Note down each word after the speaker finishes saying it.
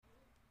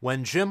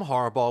When Jim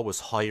Harbaugh was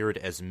hired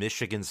as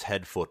Michigan's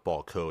head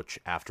football coach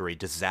after a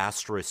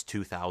disastrous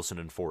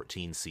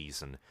 2014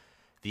 season,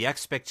 the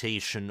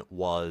expectation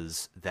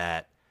was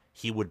that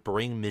he would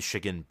bring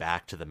Michigan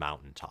back to the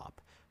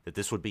mountaintop, that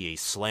this would be a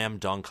slam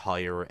dunk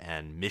hire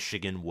and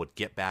Michigan would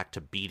get back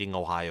to beating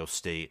Ohio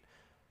State,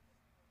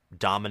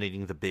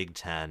 dominating the Big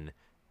Ten,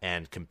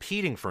 and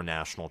competing for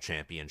national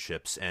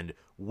championships and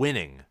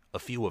winning a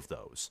few of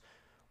those.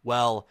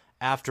 Well,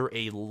 after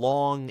a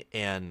long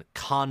and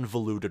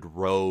convoluted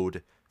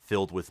road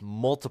filled with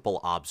multiple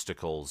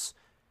obstacles,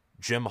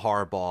 Jim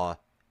Harbaugh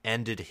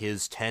ended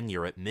his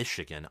tenure at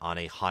Michigan on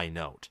a high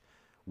note,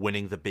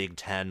 winning the Big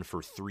Ten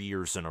for 3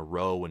 years in a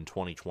row in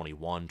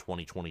 2021,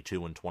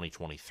 2022, and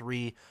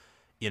 2023,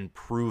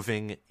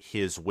 improving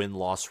his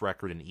win-loss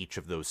record in each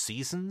of those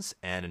seasons,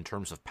 and in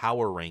terms of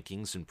power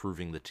rankings,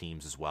 improving the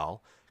teams as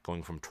well,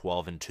 going from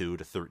 12-2 to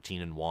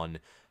 13-1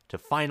 to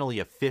finally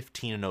a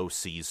 15-0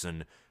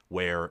 season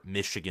where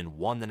Michigan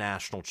won the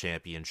national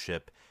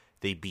championship.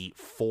 They beat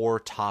 4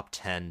 top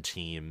 10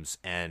 teams,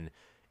 and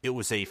it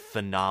was a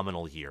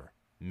phenomenal year.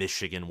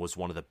 Michigan was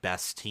one of the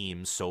best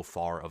teams so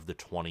far of the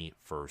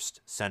 21st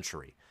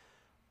century.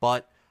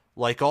 But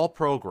like all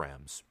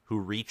programs who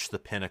reach the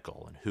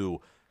pinnacle and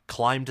who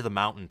climb to the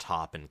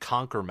mountaintop and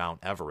conquer Mount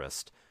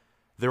Everest,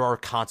 there are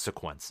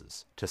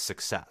consequences to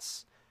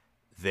success.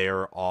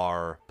 There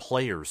are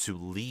players who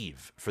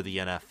leave for the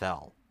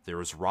NFL.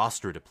 There is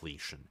roster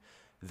depletion.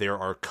 There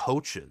are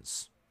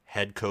coaches,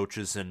 head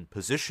coaches and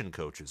position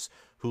coaches,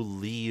 who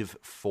leave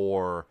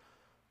for,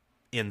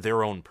 in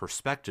their own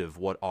perspective,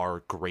 what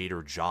are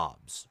greater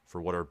jobs, for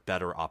what are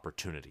better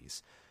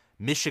opportunities.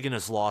 Michigan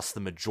has lost the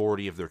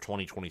majority of their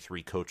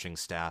 2023 coaching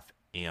staff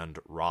and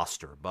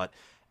roster, but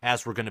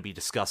as we're going to be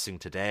discussing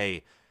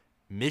today,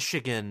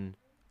 Michigan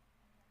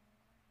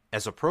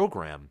as a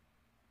program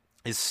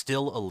is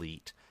still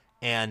elite,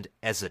 and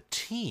as a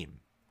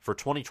team for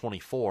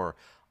 2024,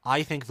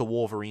 I think the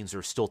Wolverines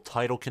are still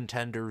title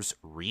contenders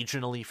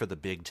regionally for the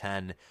Big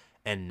Ten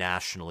and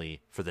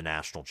nationally for the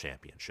national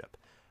championship.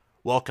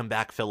 Welcome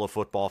back, fellow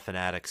football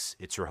fanatics.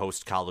 It's your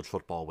host, College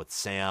Football with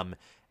Sam,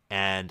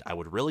 and I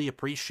would really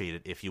appreciate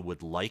it if you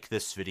would like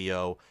this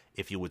video,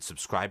 if you would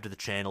subscribe to the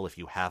channel if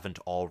you haven't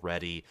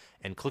already,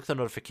 and click the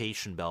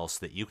notification bell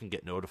so that you can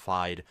get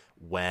notified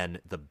when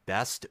the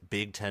best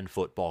Big Ten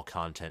football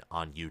content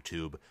on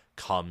YouTube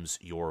comes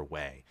your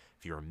way.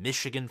 If you're a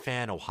Michigan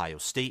fan, Ohio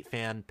State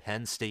fan,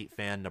 Penn State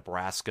fan,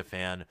 Nebraska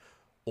fan,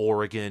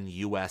 Oregon,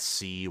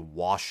 USC,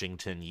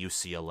 Washington,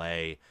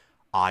 UCLA,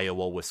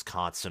 Iowa,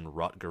 Wisconsin,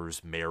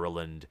 Rutgers,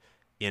 Maryland,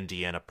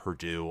 Indiana,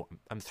 Purdue.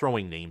 I'm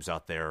throwing names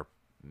out there.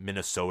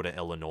 Minnesota,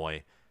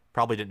 Illinois.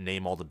 Probably didn't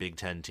name all the Big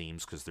Ten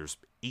teams because there's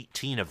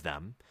 18 of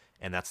them,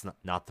 and that's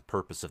not the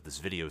purpose of this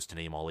video is to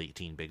name all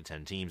 18 Big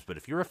Ten teams. But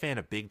if you're a fan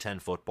of Big Ten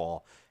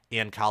football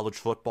and college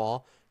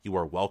football, you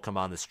are welcome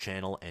on this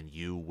channel and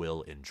you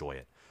will enjoy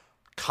it.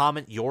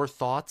 Comment your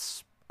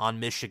thoughts on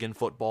Michigan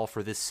football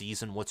for this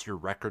season. What's your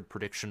record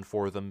prediction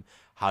for them?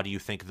 How do you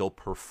think they'll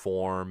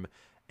perform?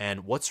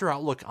 And what's your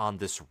outlook on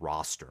this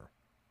roster?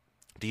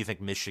 Do you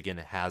think Michigan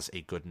has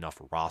a good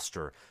enough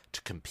roster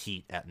to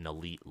compete at an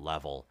elite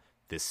level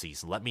this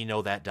season? Let me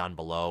know that down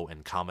below,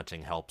 and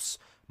commenting helps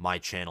my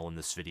channel in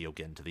this video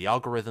get into the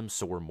algorithm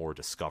so we're more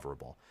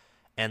discoverable.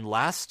 And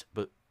last,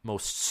 but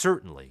most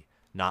certainly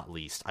not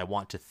least, I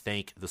want to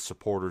thank the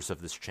supporters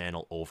of this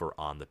channel over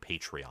on the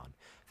Patreon.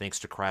 Thanks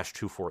to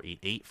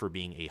Crash2488 for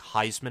being a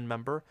Heisman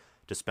member,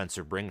 to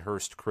Spencer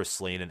Bringhurst, Chris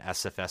Slane, and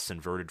SFS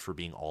Inverted for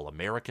being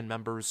All-American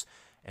members,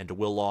 and to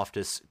Will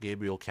Loftus,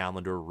 Gabriel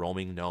Calendar,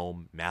 Roaming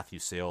Gnome, Matthew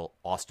Sale,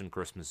 Austin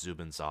Christmas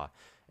Zubinza,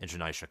 and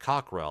Janisha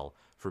Cockrell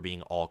for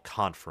being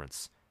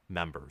all-conference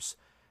members.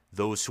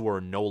 Those who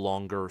are no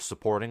longer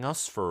supporting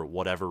us for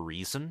whatever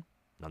reason,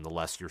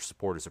 nonetheless, your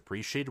support is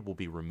appreciated, will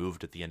be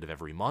removed at the end of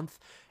every month,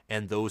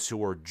 and those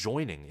who are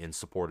joining in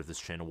support of this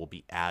channel will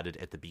be added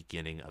at the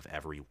beginning of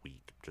every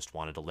week. Just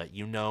wanted to let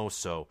you know,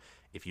 so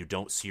if you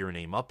don't see your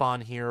name up on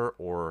here,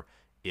 or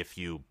if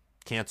you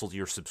canceled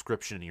your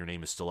subscription and your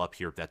name is still up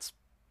here, that's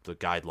the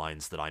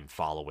guidelines that I'm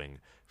following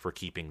for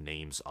keeping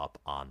names up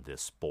on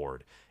this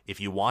board.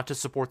 If you want to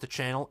support the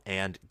channel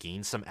and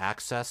gain some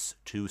access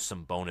to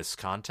some bonus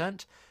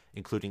content,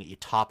 including a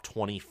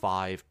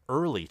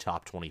early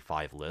top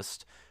 25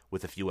 list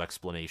with a few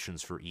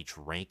explanations for each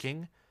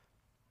ranking,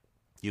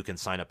 you can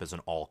sign up as an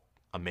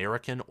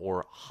All-American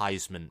or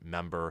Heisman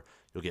member.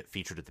 You'll get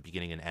featured at the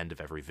beginning and end of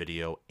every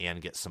video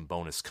and get some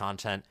bonus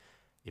content.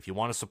 If you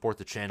want to support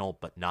the channel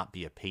but not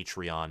be a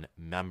Patreon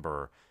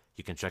member,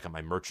 you can check out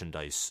my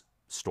merchandise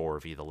store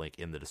via the link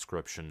in the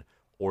description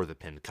or the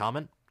pinned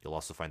comment. You'll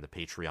also find the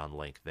Patreon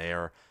link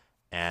there.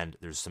 And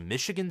there's some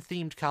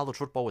Michigan-themed College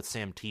Football with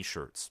Sam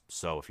t-shirts.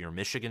 So if you're a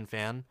Michigan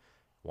fan,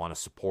 want to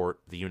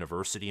support the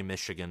University of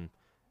Michigan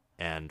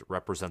and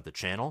represent the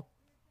channel,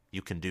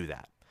 you can do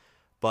that.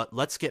 But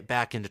let's get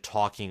back into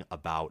talking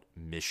about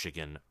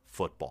Michigan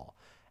football.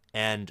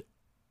 And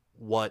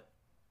what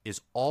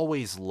is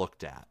always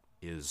looked at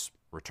is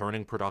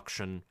returning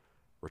production,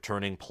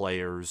 returning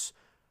players,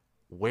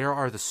 where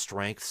are the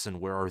strengths and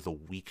where are the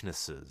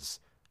weaknesses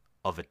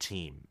of a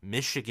team?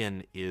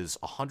 Michigan is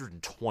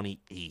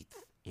 128th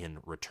in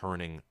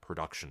returning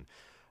production.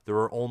 There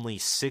are only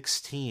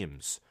 6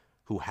 teams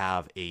who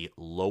have a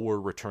lower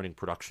returning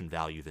production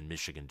value than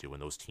Michigan do,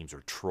 and those teams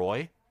are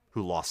Troy,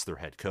 who lost their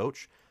head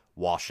coach,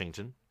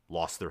 Washington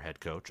lost their head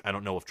coach. I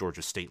don't know if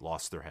Georgia State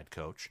lost their head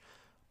coach,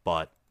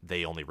 but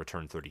they only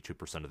returned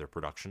 32% of their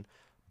production.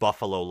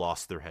 Buffalo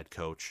lost their head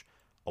coach.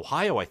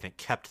 Ohio, I think,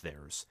 kept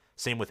theirs.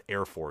 Same with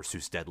Air Force,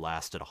 who's dead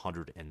last at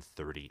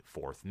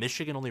 134th.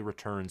 Michigan only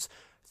returns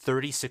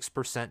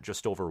 36%,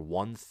 just over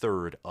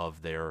 1/3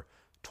 of their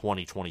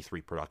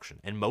 2023 production.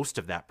 And most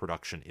of that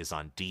production is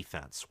on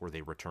defense, where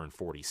they return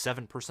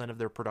 47% of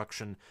their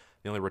production.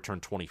 They only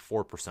return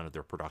 24% of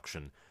their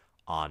production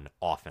on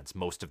offense.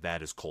 Most of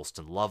that is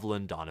Colston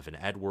Loveland, Donovan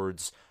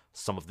Edwards,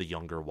 some of the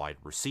younger wide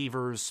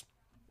receivers,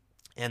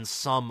 and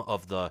some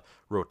of the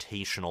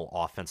rotational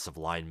offensive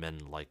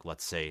linemen, like,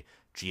 let's say,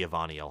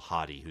 Giovanni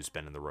El-Hadi, who's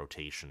been in the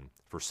rotation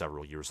for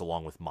several years,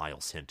 along with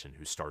Myles Hinton,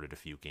 who started a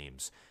few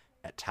games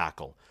at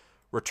tackle.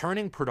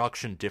 Returning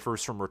production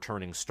differs from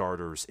returning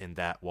starters in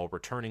that while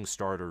returning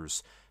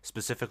starters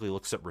specifically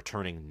looks at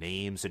returning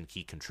names and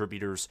key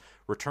contributors,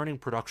 returning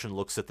production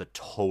looks at the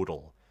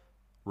total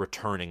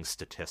returning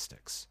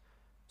statistics.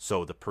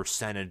 So the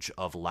percentage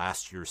of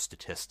last year's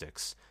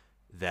statistics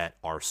that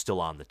are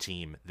still on the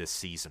team this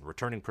season.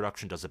 Returning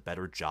production does a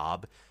better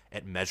job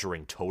at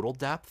measuring total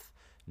depth,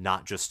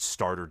 not just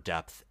starter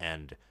depth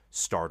and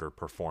starter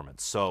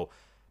performance. So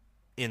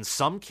in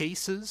some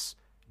cases,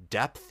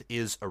 depth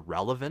is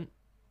irrelevant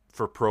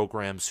for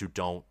programs who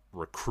don't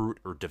recruit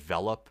or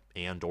develop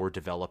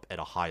at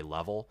a high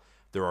level.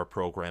 There are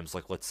programs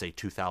like, let's say,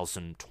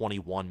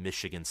 2021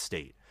 Michigan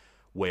State,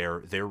 where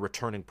their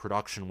returning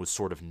production was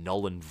sort of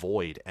null and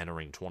void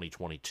entering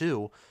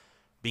 2022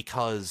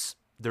 because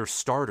their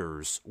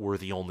starters were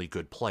the only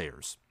good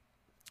players.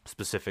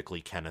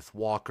 Specifically, Kenneth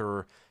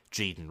Walker,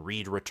 Jaden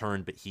Reed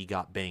returned, but he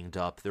got banged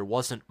up. There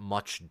wasn't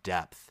much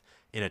depth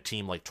in a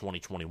team like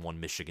 2021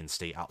 Michigan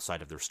State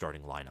outside of their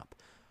starting lineup.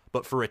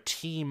 But for a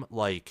team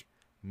like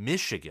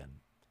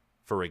Michigan,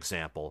 for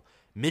example,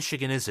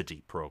 Michigan is a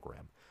deep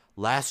program.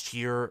 Last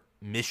year,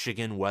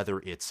 Michigan, whether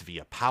it's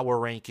via power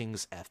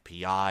rankings,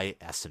 FPI,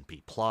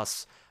 S&P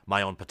Plus,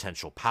 my own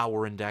potential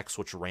power index,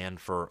 which ran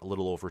for a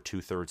little over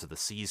 2/3 of the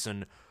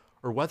season,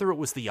 or whether it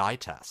was the eye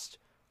test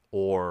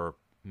or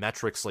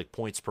metrics like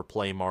points per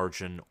play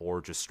margin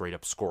or just straight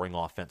up scoring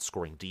offense,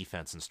 scoring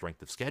defense, and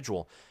strength of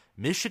schedule,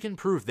 Michigan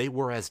proved they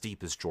were as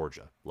deep as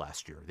Georgia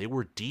last year. They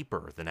were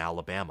deeper than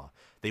Alabama.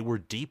 They were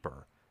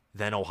deeper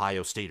than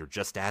Ohio State, or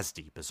just as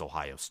deep as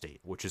Ohio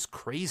State, which is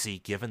crazy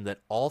given that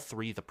all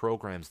 3 of the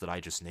programs that I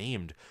just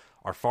named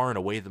are far and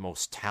away the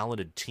most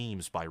talented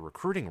teams by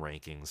recruiting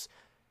rankings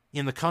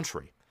in the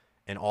country.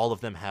 And all of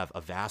them have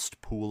a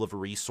vast pool of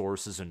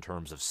resources in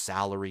terms of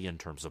salary, in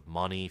terms of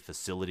money,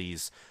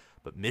 facilities.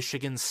 But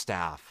Michigan's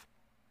staff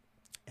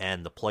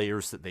and the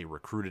players that they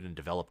recruited and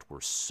developed were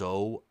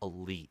so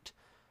elite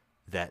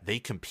that they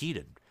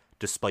competed,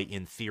 despite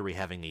in theory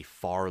having a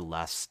far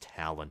less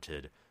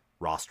talented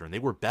roster. And they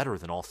were better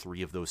than all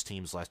 3 of those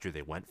teams last year.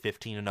 They went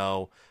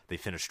 15-0. They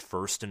finished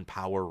first in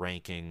power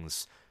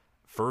rankings,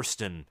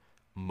 first in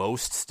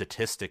most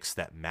statistics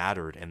that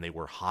mattered, and they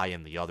were high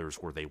in the others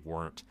where they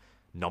weren't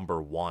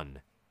number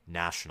 1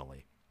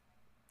 nationally.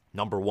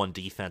 Number 1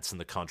 defense in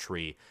the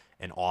country,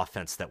 an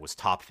offense that was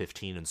top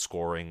 15 in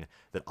scoring,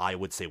 that I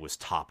would say was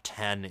top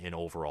 10 in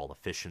overall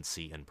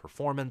efficiency and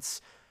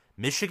performance.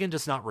 Michigan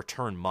does not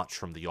return much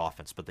from the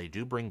offense, but they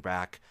do bring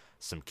back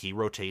some key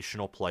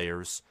rotational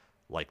players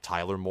like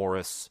Tyler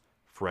Morris,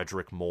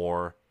 Frederick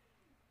Moore,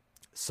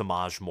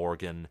 Samaj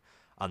Morgan.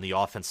 On the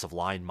offensive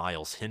line,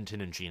 Myles Hinton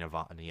and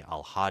Giovanni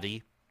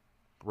El-Hadi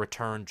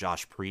return.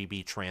 Josh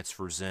Preby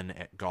transfers in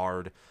at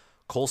guard.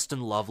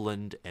 Colston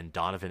Loveland and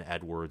Donovan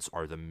Edwards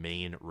are the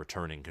main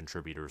returning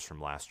contributors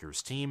from last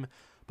year's team,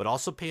 but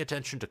also pay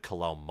attention to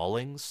Kalel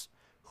Mullings,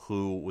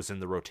 who was in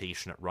the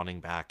rotation at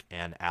running back,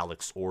 and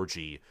Alex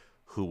Orji,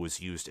 who was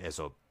used as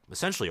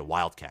essentially a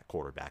wildcat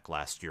quarterback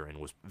last year and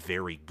was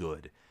very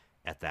good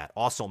at that.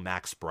 Also,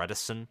 Max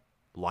Bredesen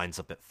lines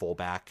up at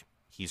fullback.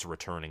 He's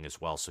returning as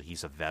well, so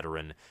he's a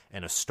veteran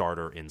and a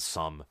starter in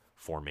some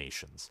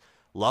formations.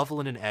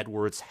 Loveland and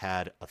Edwards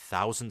had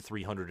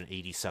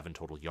 1,387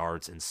 total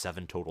yards and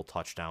 7 total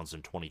touchdowns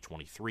in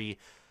 2023.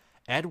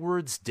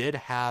 Edwards did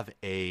have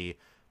a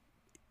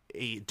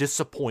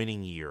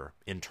disappointing year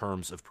in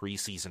terms of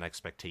preseason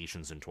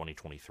expectations in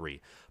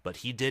 2023, but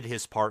he did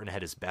his part and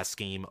had his best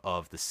game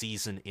of the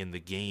season in the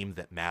game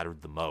that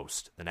mattered the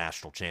most, the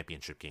national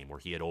championship game, where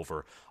he had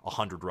over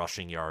 100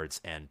 rushing yards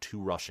and 2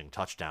 rushing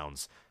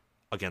touchdowns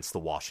against the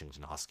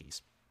Washington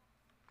Huskies.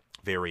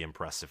 Very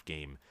impressive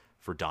game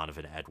for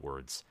Donovan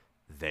Edwards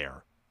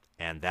there.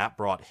 And that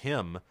brought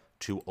him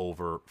to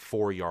over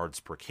 4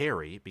 yards per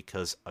carry,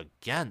 because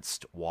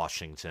against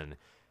Washington,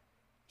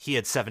 he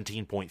had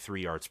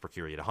 17.3 yards per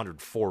carry. He had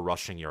 104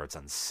 rushing yards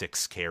on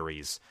 6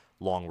 carries,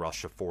 long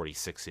rush of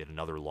 46. He had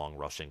another long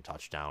rushing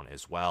touchdown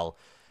as well.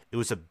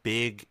 it's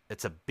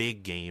a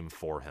big game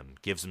for him.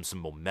 Gives him some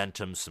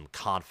momentum, some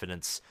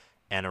confidence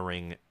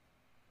entering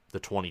the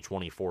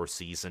 2024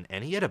 season,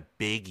 and he had a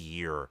big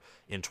year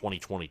in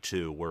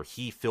 2022 where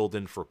he filled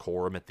in for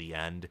Corum at the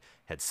end,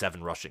 had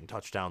 7 rushing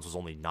touchdowns, was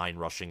only 9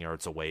 rushing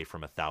yards away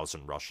from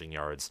 1,000 rushing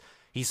yards.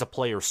 He's a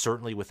player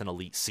certainly with an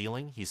elite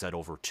ceiling. He's had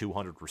over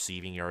 200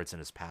 receiving yards in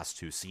his past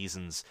 2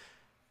 seasons.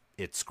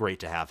 It's great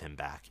to have him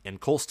back. And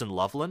Colston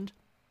Loveland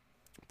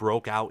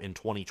broke out in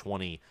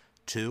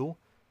 2022,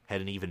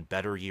 had an even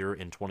better year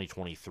in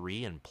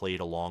 2023, and played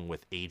along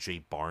with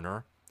A.J.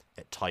 Barner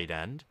at tight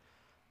end.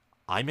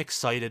 I'm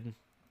excited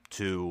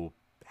to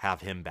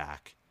have him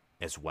back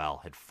as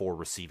well. Had 4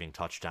 receiving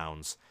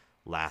touchdowns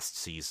last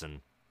season,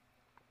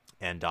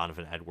 and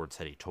Donovan Edwards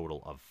had a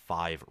total of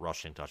 5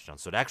 rushing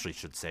touchdowns. So it actually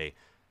should say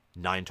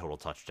 9 total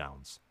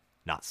touchdowns,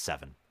 not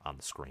 7 on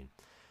the screen.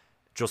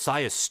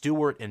 Josiah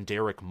Stewart and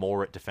Derek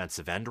Moore at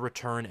defensive end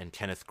return, and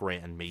Kenneth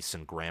Grant and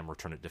Mason Graham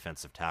return at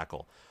defensive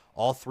tackle.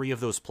 All 3 of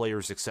those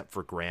players, except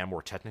for Graham,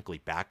 were technically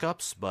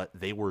backups, but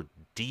they were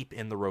deep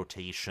in the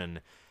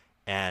rotation.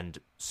 And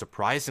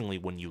surprisingly,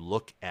 when you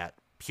look at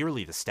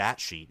purely the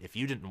stat sheet, if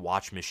you didn't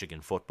watch Michigan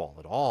football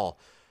at all,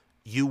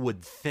 you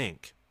would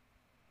think,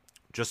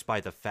 just by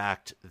the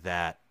fact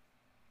that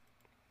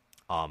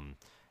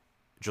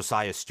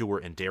Josiah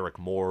Stewart and Derek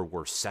Moore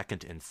were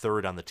 2nd and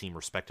 3rd on the team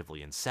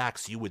respectively in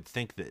sacks, you would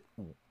think that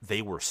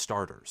they were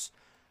starters.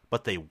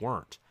 But they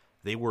weren't.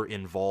 They were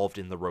involved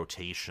in the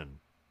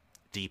rotation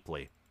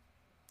deeply.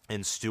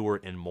 And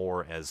Stewart and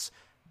Moore as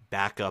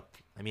backup,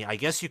 I mean, I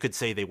guess you could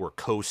say they were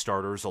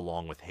co-starters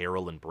along with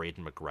Harrell and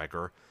Braden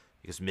McGregor,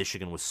 because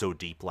Michigan was so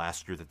deep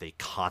last year that they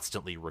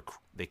constantly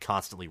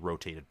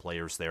rotated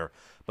players there.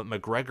 But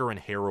McGregor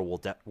and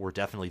Harrell were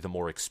definitely the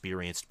more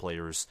experienced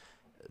players,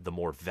 the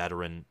more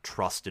veteran,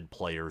 trusted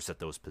players at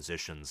those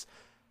positions.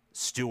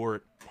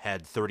 Stewart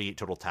had 38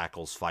 total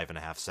tackles,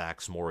 5.5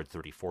 sacks. Moore had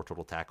 34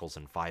 total tackles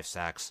and 5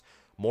 sacks.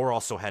 Moore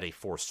also had a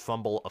forced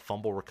fumble, a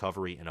fumble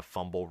recovery, and a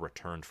fumble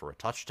returned for a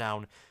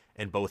touchdown,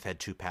 and both had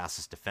 2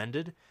 passes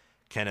defended.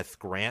 Kenneth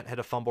Grant had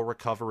a fumble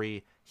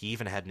recovery. He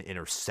even had an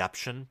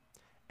interception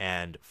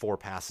and 4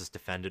 passes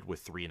defended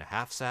with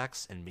 3.5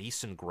 sacks. And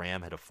Mason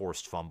Graham had a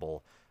forced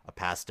fumble, a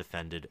pass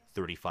defended,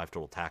 35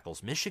 total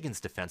tackles. Michigan's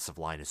defensive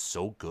line is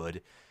so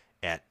good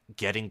at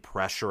getting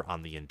pressure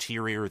on the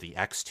interior, the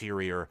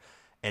exterior,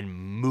 and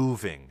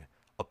moving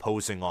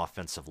opposing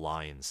offensive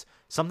lines.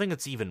 Something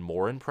that's even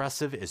more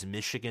impressive is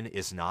Michigan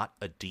is not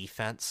a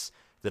defense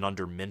that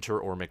under Minter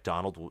or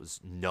McDonald was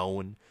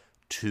known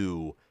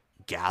to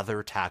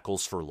gather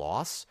tackles for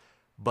loss,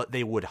 but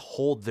they would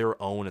hold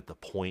their own at the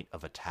point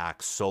of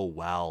attack so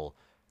well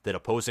that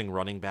opposing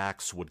running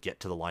backs would get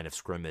to the line of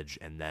scrimmage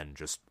and then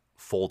just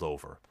fold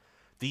over.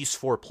 These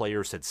 4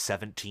 players had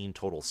 17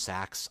 total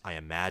sacks. I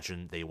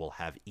imagine they will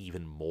have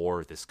even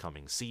more this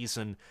coming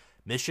season.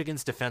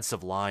 Michigan's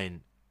defensive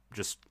line,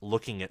 just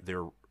looking at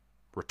their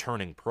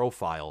returning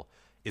profile,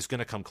 is going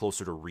to come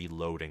closer to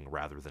reloading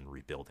rather than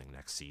rebuilding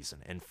next season.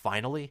 And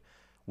finally,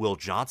 Will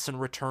Johnson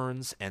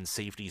returns, and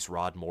safeties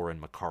Rod Moore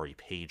and Makari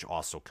Page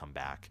also come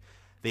back.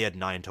 They had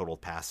 9 total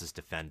passes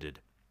defended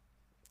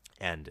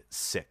and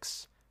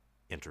 6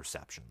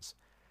 interceptions.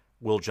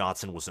 Will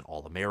Johnson was an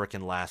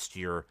All-American last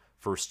year,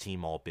 first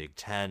team All-Big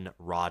Ten.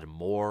 Rod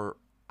Moore,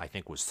 I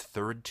think, was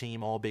third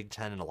team All-Big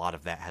Ten, and a lot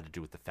of that had to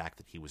do with the fact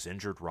that he was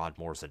injured. Rod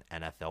Moore's an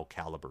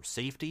NFL-caliber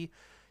safety.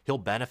 He'll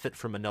benefit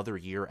from another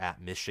year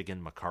at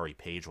Michigan. Makari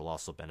Page will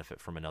also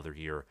benefit from another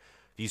year.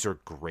 These are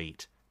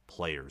great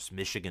players.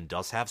 Michigan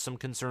does have some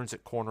concerns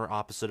at corner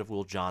opposite of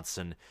Will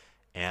Johnson,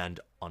 and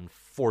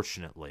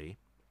unfortunately,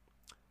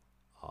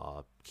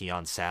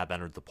 Keon Sabb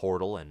entered the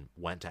portal and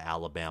went to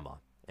Alabama,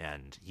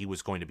 and he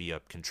was going to be a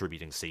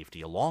contributing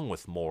safety along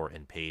with Moore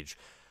and Page.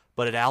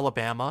 But at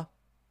Alabama,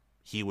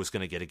 he was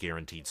going to get a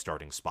guaranteed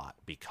starting spot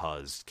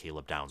because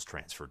Caleb Downs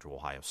transferred to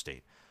Ohio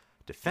State.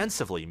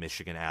 Defensively,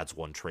 Michigan adds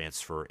 1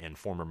 transfer in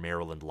former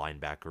Maryland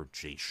linebacker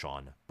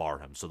Jayshawn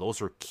Barham. So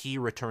those are key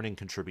returning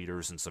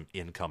contributors and some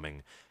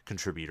incoming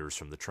contributors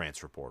from the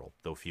transfer portal,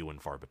 though few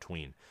and far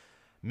between.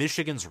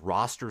 Michigan's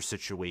roster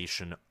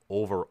situation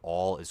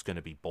overall is going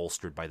to be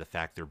bolstered by the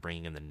fact they're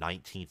bringing in the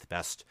 19th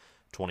best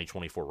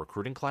 2024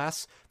 recruiting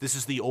class. This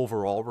is the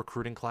overall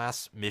recruiting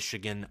class.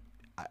 Michigan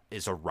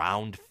is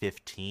around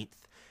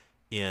 15th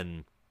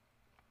in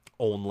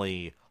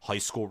only high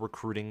school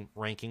recruiting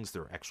rankings.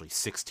 They're actually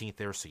 16th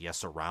there, so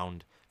yes,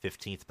 around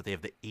 15th, but they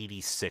have the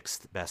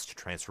 86th best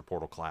transfer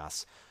portal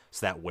class,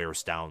 so that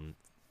weighs down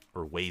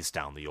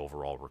the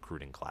overall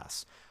recruiting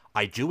class.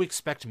 I do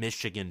expect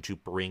Michigan to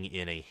bring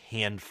in a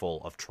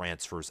handful of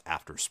transfers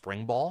after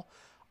spring ball.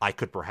 I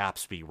could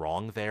perhaps be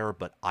wrong there,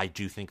 but I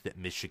do think that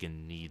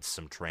Michigan needs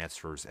some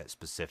transfers at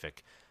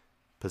specific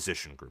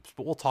position groups.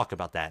 But we'll talk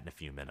about that in a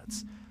few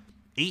minutes.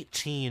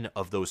 18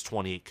 of those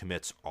 28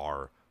 commits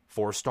are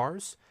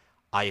 4-stars.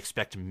 I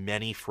expect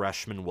many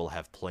freshmen will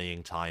have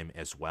playing time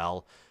as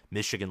well.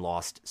 Michigan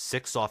lost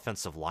 6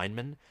 offensive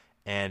linemen,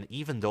 and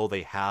even though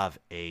they have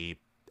a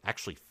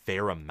actually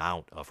fair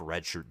amount of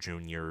redshirt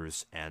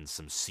juniors and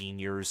some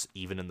seniors,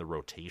 even in the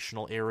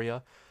rotational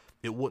area,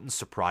 it wouldn't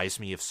surprise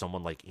me if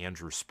someone like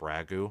Andrew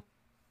Sprague,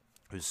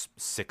 who's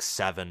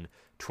 6'7",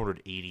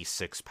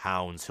 286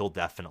 pounds, he'll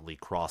definitely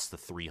cross the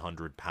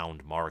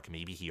 300-pound mark.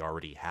 Maybe he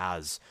already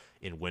has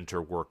in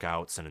winter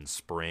workouts and in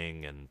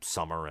spring and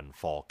summer and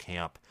fall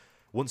camp.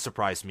 Wouldn't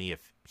surprise me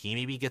if he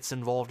maybe gets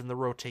involved in the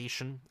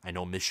rotation. I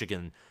know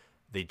Michigan,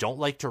 they don't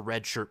like to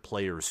redshirt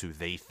players who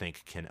they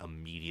think can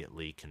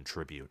immediately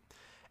contribute.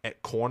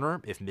 At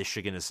corner, if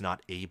Michigan is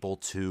not able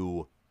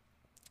to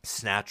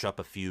snatch up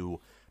a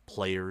few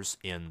players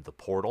in the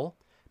portal,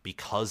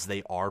 because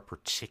they are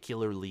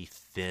particularly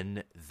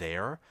thin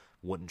there,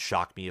 wouldn't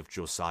shock me if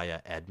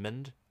Josiah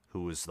Edmond,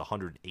 who is the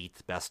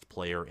 108th best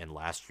player in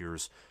last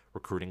year's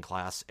recruiting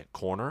class at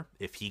corner,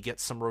 if he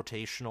gets some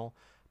rotational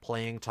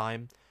playing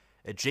time.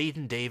 At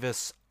Jaden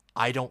Davis,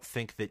 I don't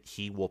think that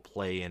he will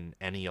play in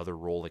any other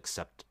role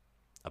except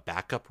a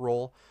backup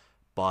role,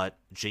 but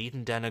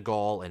Jaden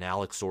Denegal and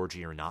Alex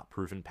Orji are not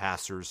proven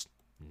passers.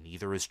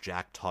 Neither is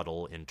Jack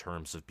Tuttle in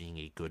terms of being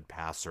a good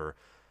passer.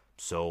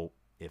 So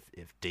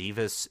if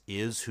Davis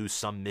is who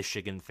some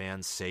Michigan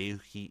fans say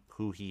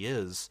who he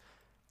is,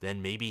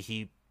 then maybe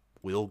he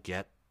will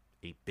get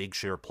a big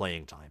share of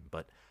playing time,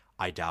 but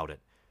I doubt it.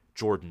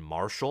 Jordan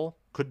Marshall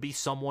could be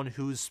someone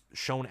who's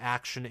shown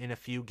action in a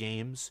few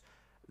games.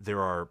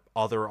 There are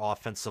other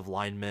offensive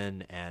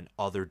linemen and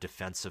other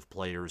defensive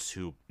players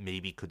who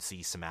maybe could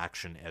see some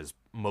action as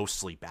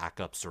mostly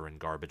backups or in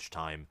garbage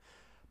time.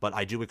 But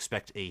I do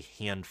expect a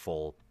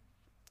handful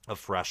of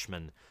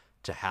freshmen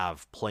to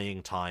have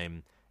playing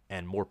time,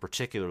 and more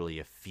particularly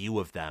a few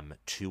of them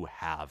to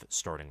have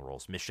starting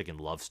roles. Michigan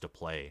loves to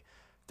play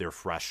their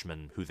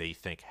freshmen who they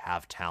think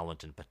have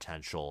talent and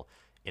potential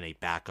in a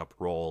backup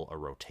role, a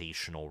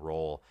rotational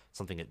role,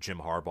 something that Jim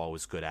Harbaugh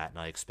was good at, and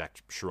I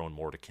expect Sharon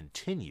Moore to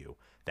continue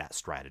that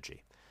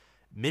strategy.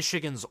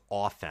 Michigan's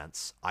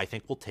offense, I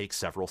think, will take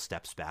several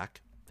steps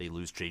back. They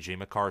lose J.J.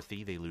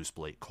 McCarthy, they lose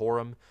Blake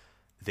Corum,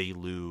 they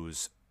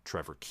lose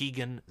Trevor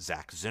Keegan,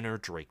 Zach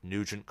Zinner, Drake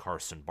Nugent,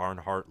 Carson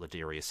Barnhart,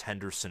 Ladarius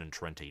Henderson, and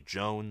Trente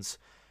Jones.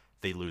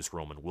 They lose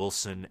Roman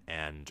Wilson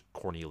and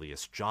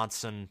Cornelius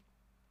Johnson.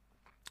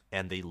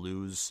 And they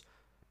lose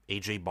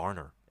A.J.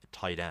 Barner at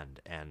tight end.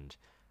 And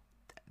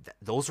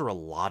those are a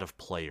lot of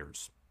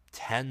players.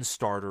 10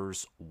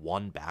 starters,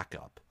 1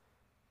 backup.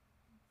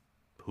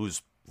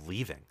 Who's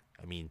leaving?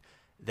 I mean,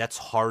 that's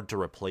hard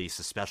to replace,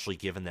 especially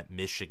given that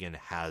Michigan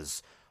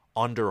has,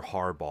 under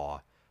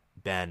Harbaugh,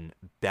 been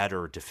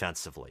better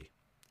defensively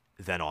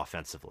than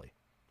offensively.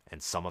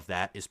 And some of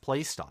that is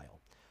play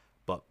style,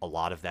 but a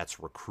lot of that's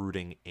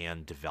recruiting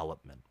and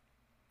development.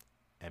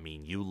 I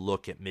mean, you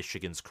look at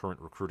Michigan's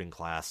current recruiting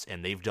class,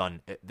 and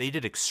they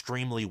did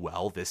extremely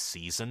well this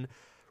season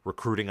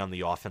recruiting on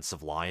the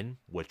offensive line,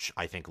 which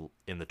I think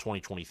in the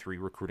 2023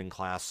 recruiting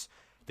class,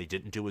 they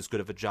didn't do as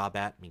good of a job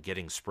at. I mean,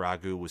 getting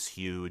Sprague was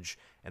huge,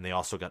 and they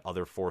also got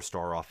other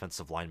 4-star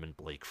offensive linemen,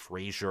 Blake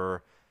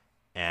Frazier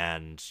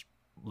and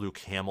Luke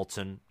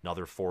Hamilton,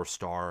 another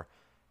 4-star,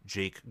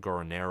 Jake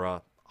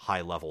Garnera,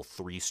 high-level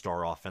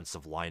 3-star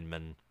offensive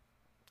lineman,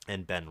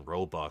 and Ben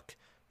Roebuck,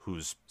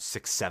 who's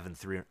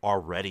 6'7",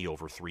 already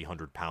over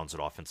 300 pounds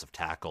at offensive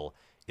tackle,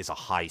 is a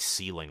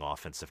high-ceiling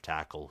offensive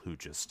tackle who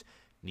just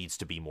needs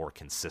to be more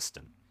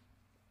consistent.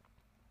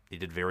 They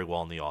did very well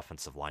on the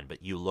offensive line,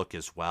 but you look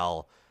as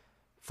well,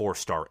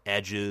 4-star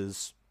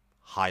edges,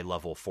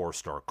 high-level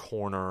 4-star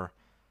corner,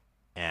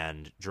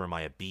 and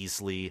Jeremiah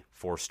Beasley,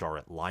 4-star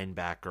at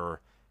linebacker.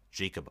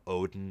 Jacob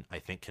Oden, I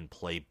think, can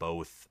play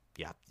both,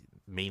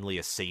 mainly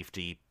a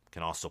safety,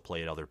 can also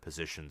play at other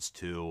positions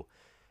too.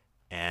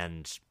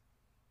 And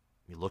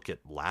you look at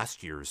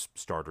last year's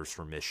starters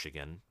for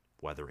Michigan,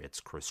 whether it's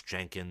Chris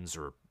Jenkins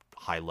or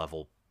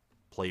high-level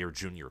player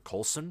Junior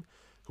Colson,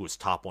 who was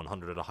top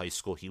 100 at a high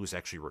school. He was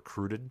actually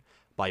recruited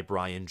by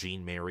Brian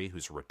Jean Mary,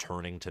 who's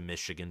returning to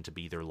Michigan to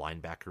be their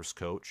linebackers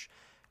coach.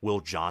 Will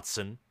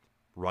Johnson,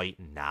 right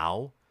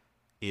now,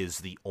 is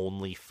the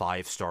only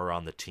 5-star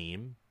on the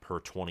team per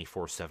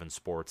 24/7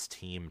 Sports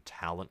team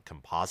talent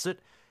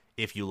composite.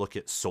 If you look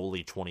at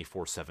solely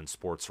 24/7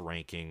 Sports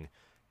ranking,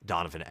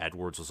 Donovan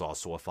Edwards was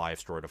also a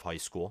 5-star out of high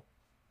school,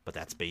 but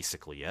that's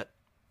basically it.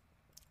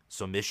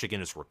 So Michigan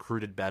has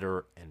recruited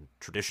better and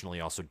traditionally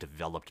also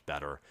developed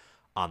better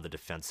on the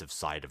defensive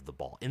side of the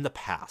ball. In the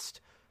past,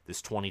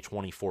 this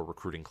 2024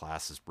 recruiting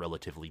class is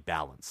relatively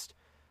balanced,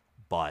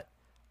 but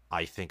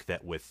I think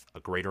that with a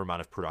greater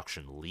amount of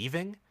production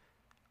leaving,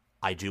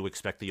 I do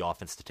expect the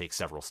offense to take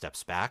several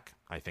steps back.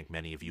 I think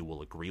many of you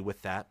will agree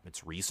with that.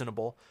 It's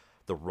reasonable.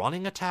 The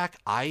running attack,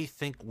 I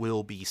think,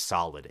 will be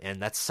solid,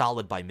 and that's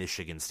solid by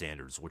Michigan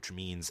standards, which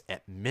means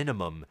at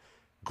minimum,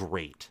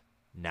 great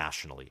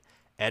nationally.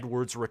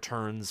 Edwards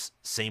returns,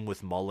 same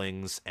with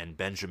Mullings and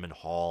Benjamin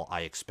Hall.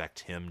 I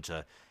expect him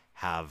to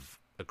have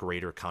a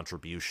greater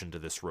contribution to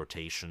this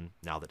rotation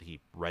now that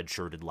he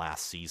redshirted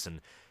last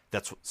season.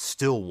 That's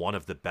still one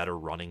of the better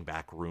running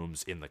back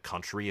rooms in the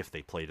country if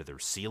they play to their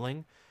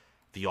ceiling.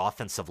 The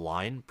offensive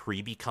line,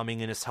 Preby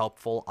coming in is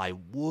helpful. I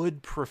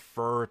would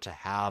prefer to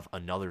have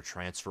another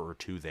transfer or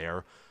two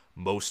there,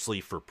 mostly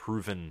for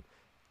proven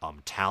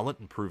talent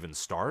and proven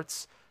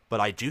starts. But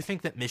I do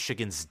think that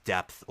Michigan's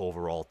depth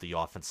overall at the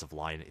offensive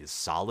line is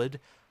solid.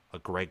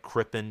 Greg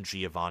Crippen,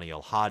 Giovanni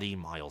El-Hadi,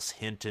 Miles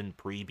Hinton,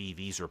 Preby,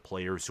 these are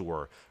players who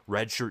are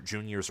redshirt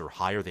juniors or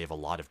higher. They have a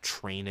lot of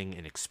training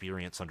and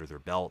experience under their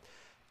belt.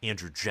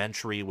 Andrew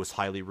Gentry was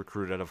highly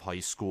recruited out of high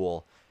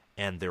school.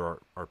 And there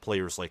are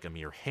players like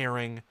Amir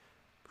Herring,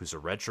 who's a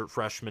redshirt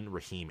freshman,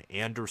 Raheem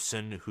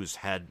Anderson, who's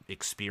had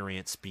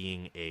experience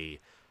being a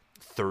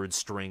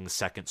third-string,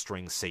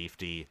 second-string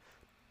safety.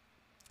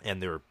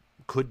 And there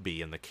could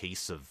be, in the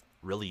case of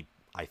really,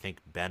 I think,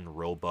 Ben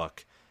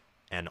Roebuck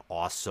and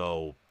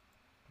also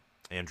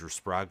Andrew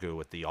Sprague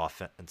at the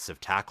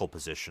offensive tackle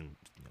position.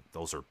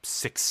 Those are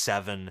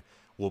 6'7",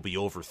 will be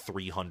over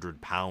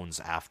 300 pounds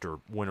after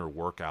winter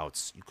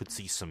workouts. You could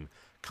see some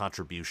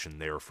contribution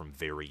there from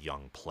very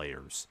young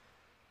players.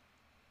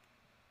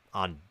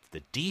 On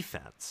the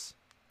defense,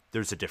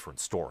 there's a different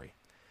story.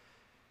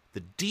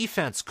 The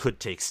defense could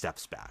take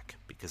steps back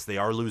because they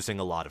are losing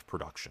a lot of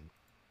production.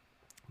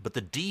 But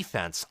the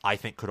defense, I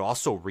think, could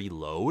also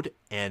reload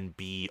and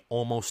be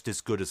almost as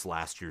good as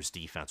last year's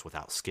defense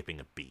without skipping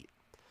a beat.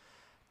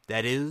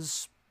 That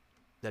is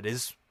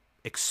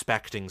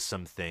expecting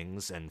some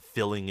things and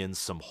filling in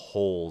some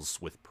holes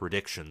with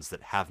predictions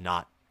that have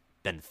not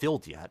been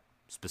filled yet,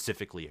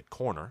 specifically at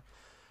corner.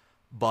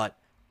 But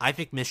I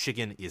think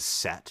Michigan is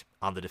set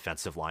on the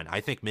defensive line. I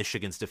think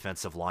Michigan's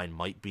defensive line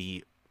might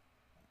be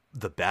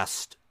the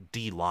best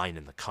D-line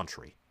in the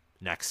country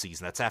next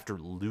season. That's after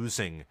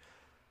losing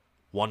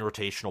one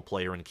rotational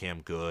player in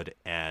Cam Good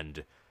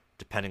and,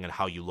 depending on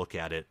how you look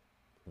at it,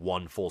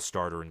 one full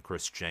starter in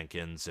Chris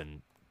Jenkins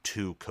and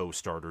two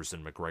co-starters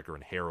in McGregor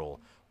and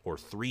Harrell, or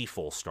three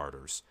full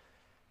starters.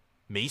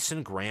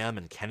 Mason Graham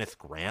and Kenneth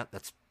Grant,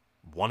 that's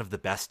one of the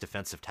best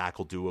defensive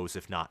tackle duos,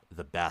 if not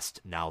the best,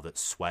 now that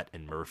Sweat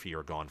and Murphy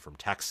are gone from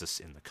Texas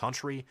in the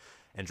country.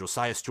 And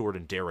Josiah Stewart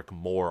and Derek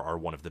Moore are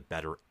one of the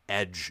better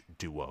edge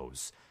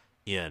duos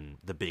in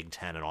the Big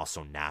Ten and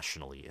also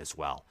nationally as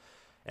well.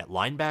 At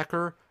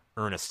linebacker,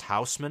 Ernest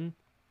Hausman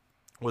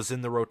was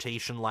in the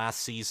rotation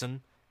last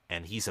season,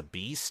 and he's a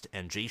beast.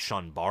 And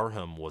Jayshawn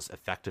Barham was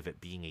effective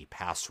at being a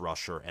pass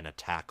rusher and a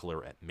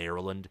tackler at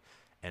Maryland.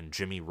 And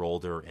Jimmy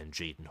Rolder and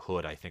Jaden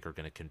Hood, I think, are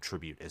going to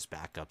contribute as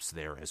backups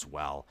there as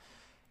well.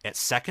 At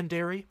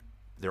secondary,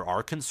 there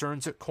are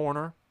concerns at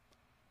corner.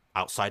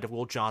 Outside of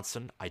Will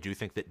Johnson, I do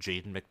think that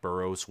Jaden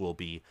McBurrows will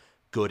be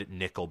good at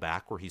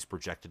nickelback, where he's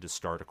projected to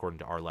start, according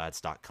to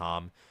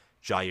ourlads.com.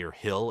 Jair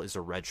Hill is a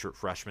redshirt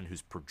freshman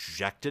who's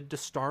projected to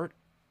start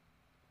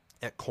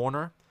at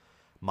corner.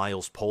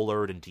 Miles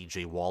Pollard and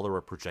DJ Waller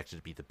are projected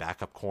to be the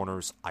backup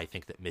corners. I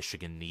think that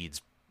Michigan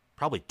needs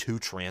probably two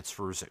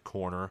transfers at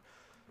corner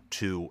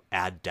to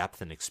add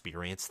depth and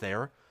experience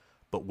there.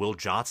 But Will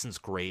Johnson's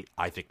great.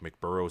 I think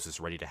McBurrows is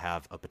ready to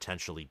have a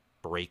potentially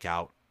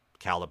breakout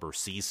caliber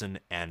season,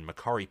 and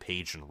Makari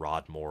Page and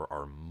Rod Moore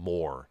are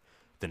more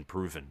than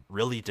proven.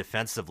 Really,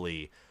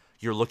 defensively,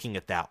 you're looking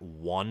at that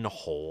one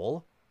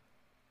hole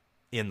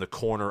in the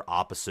corner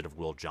opposite of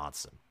Will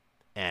Johnson.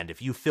 And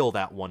if you fill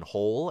that one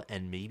hole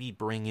and maybe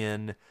bring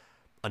in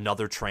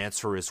another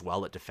transfer as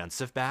well at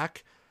defensive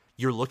back,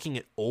 you're looking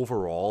at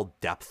overall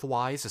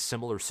depth-wise a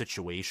similar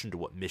situation to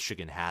what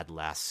Michigan had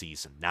last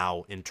season.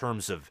 Now, in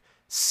terms of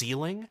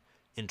ceiling,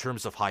 in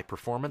terms of high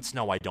performance,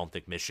 no, I don't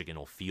think Michigan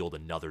will field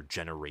another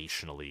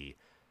generationally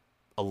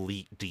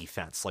elite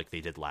defense like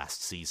they did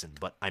last season.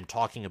 But I'm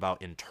talking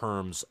about in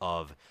terms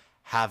of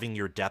having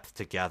your depth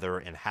together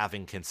and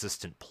having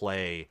consistent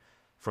play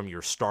from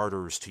your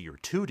starters to your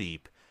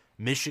two-deep.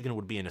 Michigan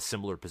would be in a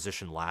similar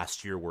position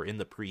last year, where in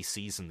the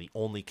preseason the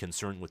only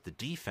concern with the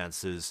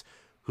defense is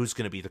who's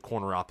going to be the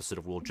corner opposite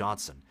of Will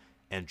Johnson.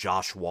 And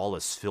Josh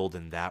Wallace filled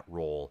in that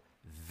role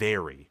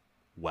very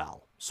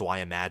well. So I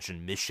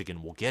imagine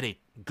Michigan will get a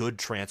good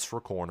transfer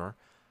corner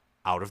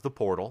out of the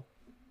portal,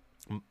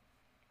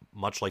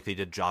 much like they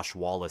did Josh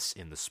Wallace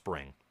in the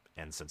spring.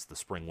 And since the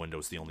spring window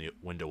is the only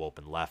window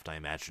open left, I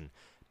imagine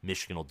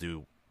Michigan will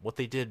do what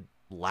they did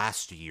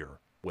last year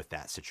with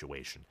that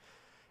situation.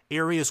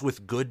 Areas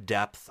with good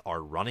depth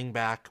are running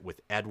back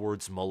with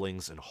Edwards,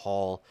 Mullings, and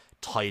Hall,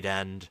 tight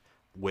end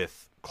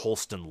with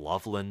Colston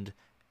Loveland,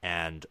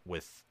 and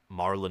with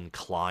Marlon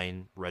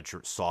Klein,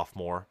 redshirt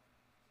sophomore,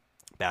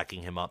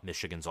 backing him up.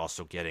 Michigan's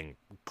also getting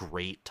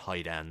great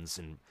tight ends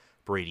in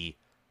Brady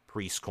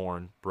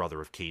Prieskorn, brother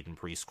of Caden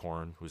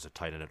Prieskorn, who's a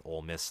tight end at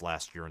Ole Miss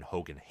last year, and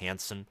Hogan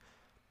Hansen.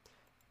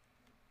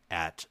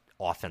 At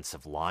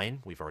offensive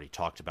line, we've already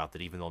talked about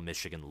that even though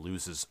Michigan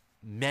loses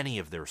many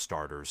of their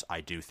starters,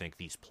 I do think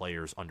these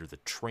players, under the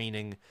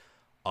training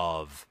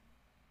of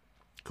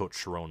Coach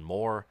Sharon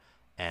Moore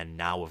and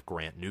now of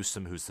Grant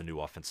Newsome, who's the new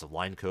offensive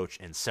line coach,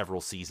 and several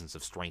seasons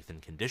of strength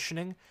and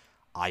conditioning,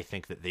 I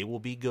think that they will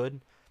be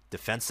good.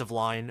 Defensive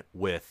line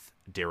with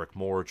Derek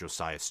Moore,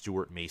 Josiah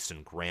Stewart,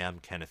 Mason Graham,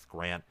 Kenneth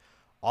Grant.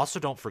 Also,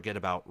 don't forget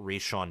about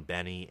Rayshawn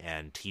Benny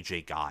and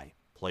TJ Guy,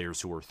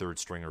 players who were third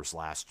stringers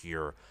last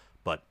year,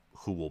 but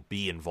who will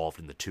be involved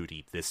in the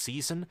two-deep this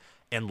season.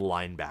 And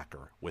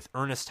linebacker with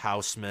Ernest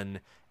Hausman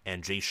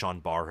and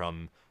Jayshawn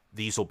Barham.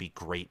 These will be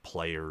great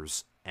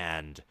players,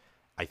 and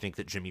I think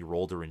that Jimmy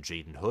Rolder and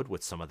Jaden Hood,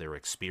 with some of their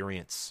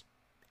experience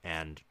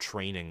and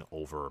training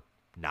over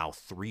now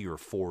 3 or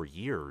 4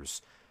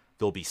 years,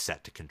 they'll be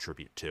set to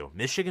contribute to.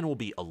 Michigan will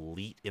be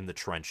elite in the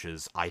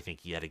trenches, I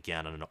think, yet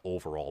again on an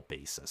overall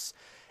basis.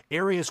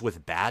 Areas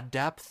with bad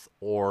depth,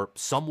 or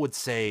some would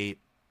say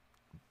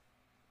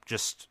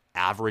just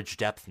average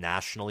depth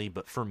nationally,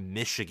 but for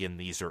Michigan,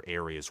 these are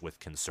areas with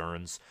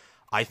concerns.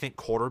 I think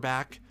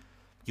quarterback,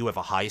 you have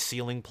a high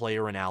ceiling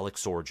player in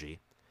Alex Orji,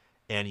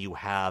 and you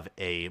have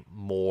a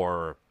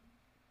more,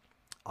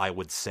 I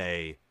would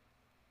say,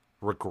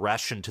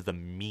 regression to the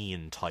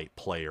mean type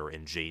player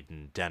in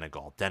Jaden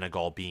Denegal.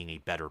 Denegal being a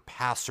better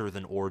passer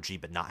than Orji,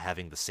 but not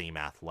having the same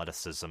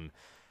athleticism.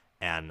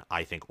 And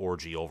I think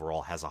Orji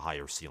overall has a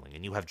higher ceiling.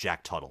 And you have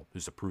Jack Tuttle,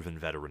 who's a proven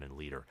veteran and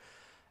leader.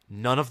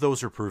 None of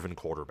those are proven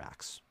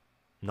quarterbacks.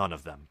 None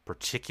of them,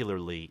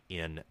 particularly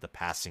in the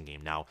passing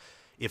game. Now,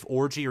 if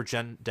Orji or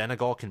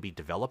Denegal can be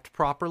developed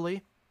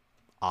properly,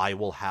 I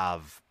will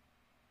have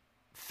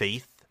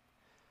faith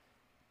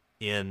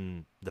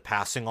in the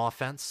passing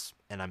offense.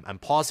 And I'm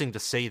pausing to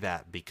say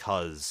that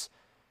because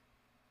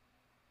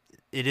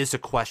it is a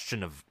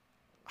question of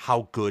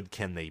how good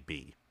can they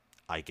be,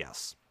 I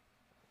guess.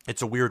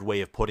 It's a weird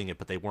way of putting it,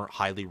 but they weren't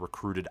highly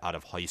recruited out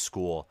of high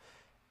school,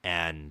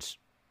 and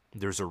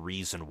there's a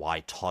reason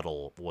why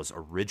Tuttle was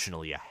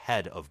originally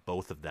ahead of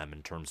both of them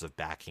in terms of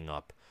backing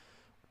up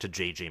to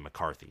J.J.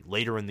 McCarthy.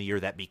 Later in the year,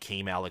 that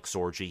became Alex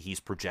Orji. He's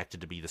projected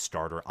to be the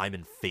starter. I'm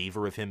in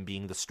favor of him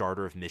being the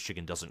starter if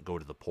Michigan doesn't go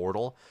to the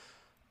portal.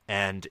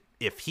 And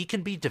if he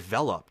can be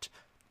developed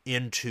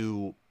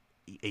into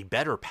a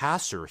better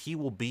passer, he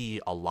will be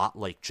a lot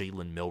like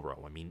Jalen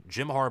Milroe. I mean,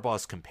 Jim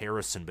Harbaugh's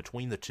comparison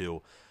between the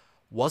two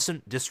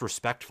wasn't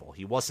disrespectful.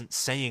 He wasn't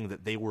saying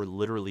that they were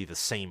literally the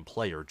same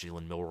player.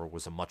 Jalen Milroe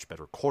was a much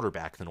better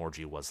quarterback than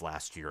Orji was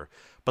last year,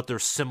 but they're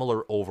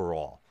similar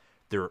overall.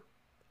 They're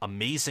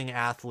amazing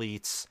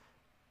athletes.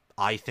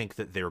 I think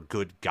that they're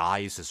good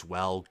guys as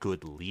well,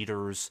 good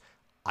leaders.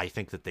 I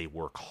think that they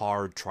work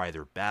hard, try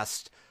their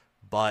best,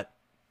 but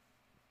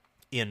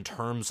in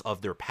terms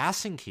of their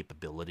passing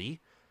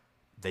capability,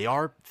 they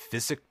are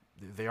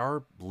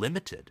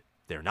limited.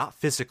 They're not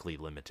physically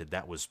limited.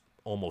 That was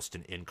almost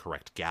an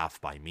incorrect gaffe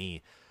by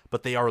me,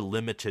 but they are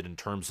limited in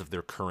terms of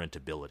their current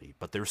ability.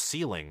 But their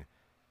ceiling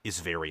is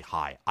very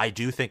high. I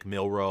do think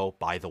Milroe,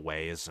 by the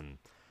way, is an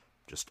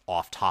just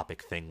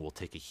off-topic thing, will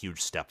take a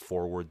huge step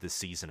forward this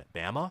season at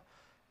Bama.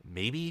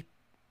 Maybe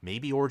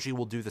Orji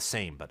will do the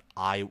same, but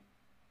I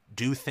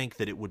do think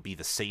that it would be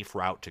the safe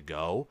route to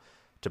go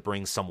to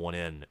bring someone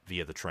in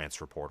via the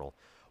transfer portal.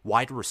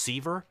 Wide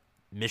receiver,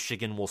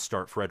 Michigan will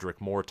start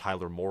Frederick Moore,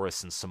 Tyler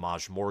Morris, and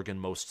Samaj Morgan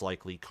most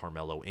likely.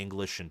 Carmelo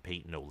English and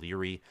Peyton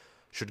O'Leary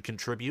should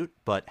contribute,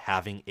 but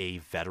having a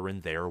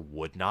veteran there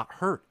would not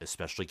hurt,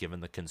 especially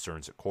given the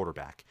concerns at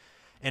quarterback.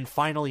 And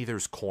finally,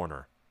 there's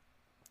corner.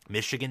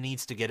 Michigan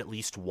needs to get at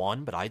least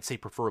one, but I'd say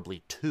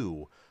preferably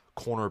two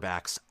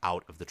cornerbacks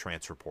out of the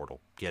transfer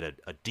portal. Get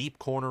a deep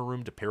corner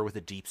room to pair with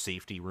a deep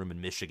safety room,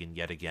 and Michigan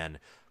yet again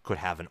could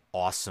have an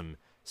awesome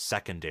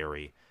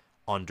secondary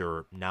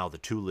under now the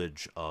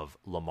tutelage of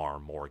Lamar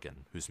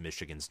Morgan, who's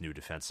Michigan's new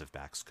defensive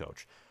backs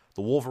coach.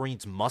 The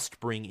Wolverines must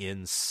bring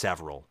in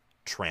several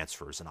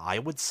transfers, and I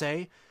would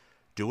say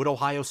do what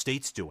Ohio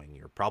State's doing.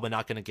 You're probably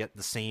not going to get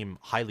the same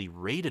highly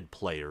rated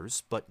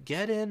players, but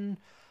get in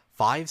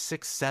 5,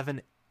 6,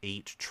 7,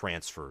 8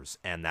 transfers,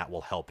 and that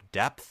will help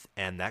depth,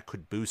 and that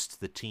could boost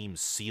the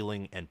team's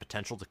ceiling and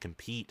potential to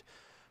compete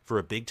for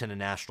a Big Ten and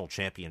national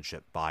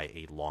championship by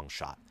a long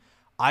shot.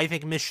 I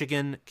think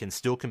Michigan can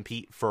still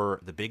compete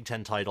for the Big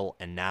Ten title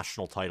and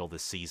national title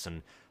this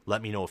season.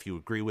 Let me know if you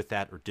agree with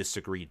that or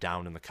disagree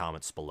down in the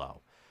comments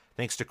below.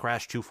 Thanks to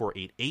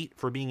Crash2488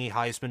 for being a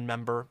Heisman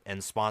member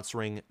and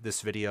sponsoring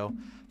this video.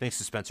 Thanks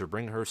to Spencer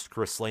Bringhurst,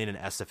 Chris Lane, and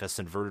SFS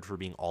Inverted for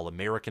being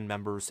All-American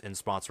members and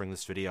sponsoring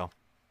this video.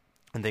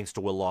 And thanks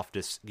to Will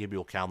Loftus,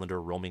 Gabriel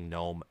Calendar, Roaming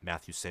Gnome,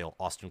 Matthew Sale,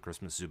 Austin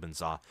Christmas, Zubin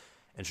Zah,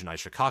 and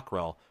Janisha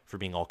Cockrell for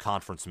being all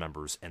conference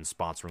members and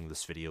sponsoring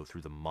this video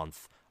through the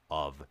month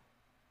of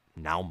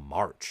now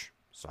March.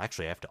 So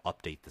actually I have to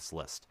update this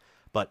list.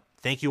 But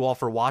thank you all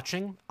for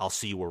watching. I'll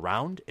see you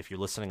around. If you're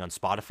listening on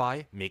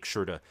Spotify, make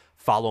sure to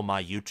follow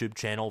my YouTube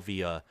channel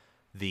via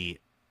the,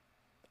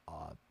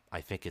 I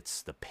think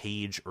it's the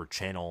page or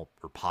channel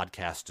or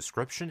podcast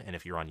description. And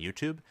if you're on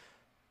YouTube,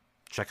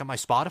 check out my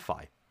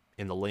Spotify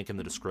in the link in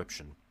the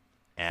description.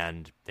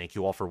 And thank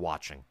you all for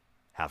watching.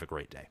 Have a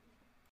great day.